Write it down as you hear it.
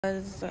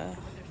Was a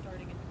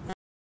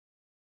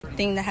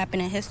thing that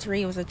happened in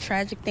history. It was a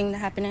tragic thing that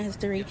happened in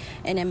history,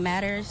 and it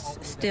matters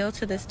still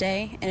to this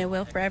day, and it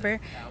will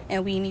forever,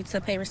 and we need to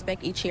pay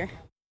respect each year.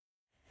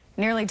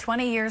 Nearly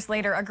 20 years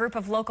later, a group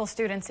of local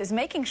students is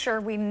making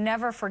sure we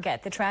never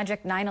forget the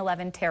tragic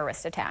 9/11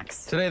 terrorist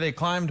attacks. Today, they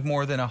climbed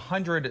more than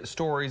 100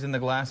 stories in the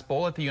glass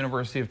bowl at the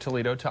University of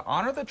Toledo to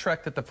honor the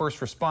trek that the first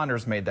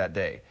responders made that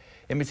day.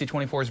 NBC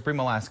 24's Bree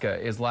Malaska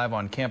is live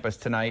on campus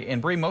tonight.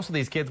 And Bree, most of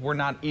these kids were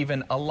not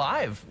even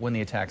alive when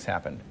the attacks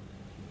happened.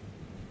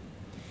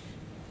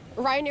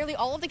 Ryan, nearly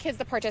all of the kids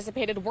that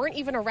participated weren't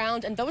even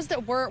around, and those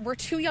that were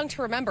too young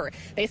to remember.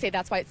 They say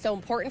that's why it's so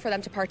important for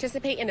them to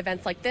participate in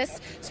events like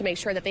this, to make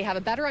sure that they have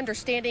a better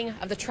understanding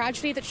of the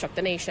tragedy that shook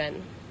the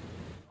nation.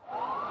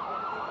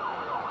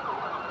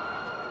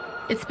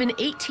 It's been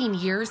 18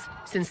 years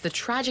since the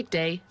tragic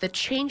day that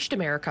changed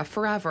America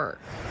forever.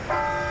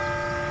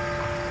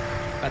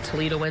 But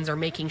Toledoans are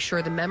making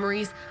sure the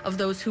memories of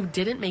those who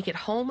didn't make it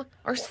home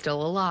are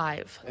still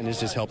alive. And this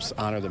just helps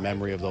honor the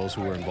memory of those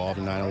who were involved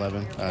in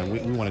 9/11. We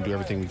want to do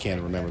everything we can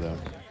to remember them.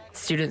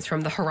 Students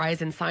from the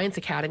Horizon Science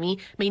Academy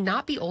may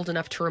not be old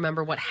enough to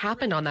remember what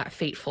happened on that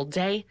fateful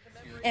day.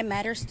 It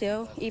matters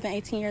still, even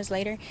 18 years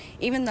later.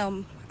 Even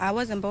though I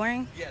wasn't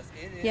born,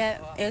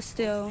 yet it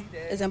still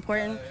is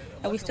important,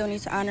 and we still need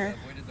to honor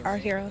our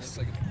heroes.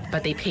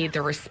 But they paid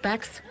their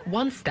respects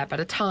one step at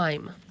a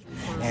time.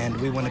 And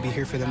we want to be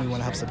here for them, we want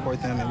to help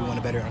support them, and we want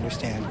to better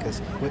understand,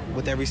 because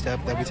with every step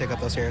that we take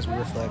up those stairs, we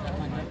reflect.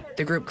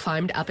 The group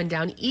climbed up and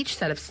down each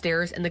set of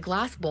stairs in the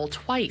glass bowl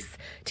twice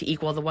to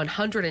equal the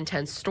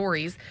 110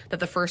 stories that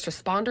the first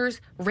responders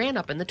ran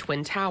up in the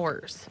Twin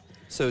Towers.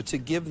 So to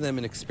give them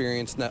an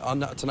experience to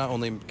not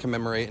only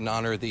commemorate and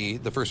honor the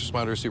first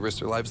responders who risked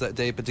their lives that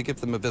day, but to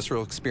give them a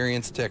visceral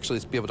experience to actually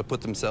be able to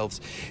put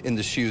themselves in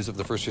the shoes of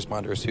the first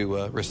responders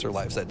who risked their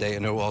lives that day,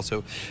 and who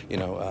also,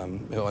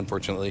 who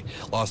unfortunately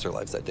lost their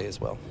lives that day as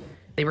well.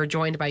 They were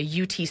joined by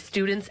UT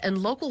students and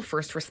local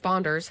first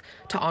responders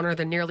to honor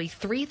the nearly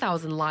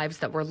 3,000 lives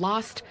that were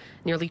lost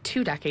nearly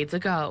 2 decades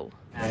ago.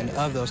 And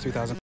of those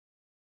 3,000,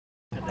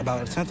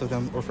 about a tenth of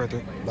them were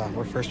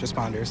first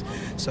responders.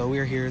 So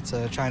we're here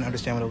to try and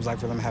understand what it was like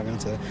for them having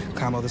to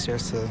climb all the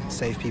stairs to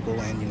save people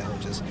and,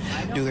 just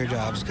do their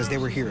jobs, because they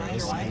were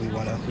heroes, and we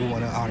want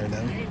to honor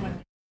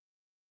them.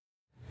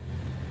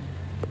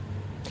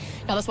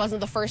 Now, this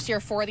wasn't the first year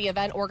for the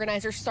event.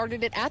 Organizers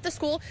started it at the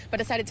school, but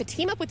decided to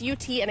team up with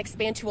UT and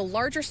expand to a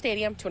larger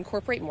stadium to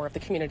incorporate more of the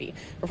community.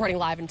 Reporting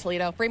live in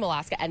Toledo, Bree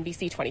Malaska,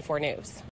 NBC 24 News.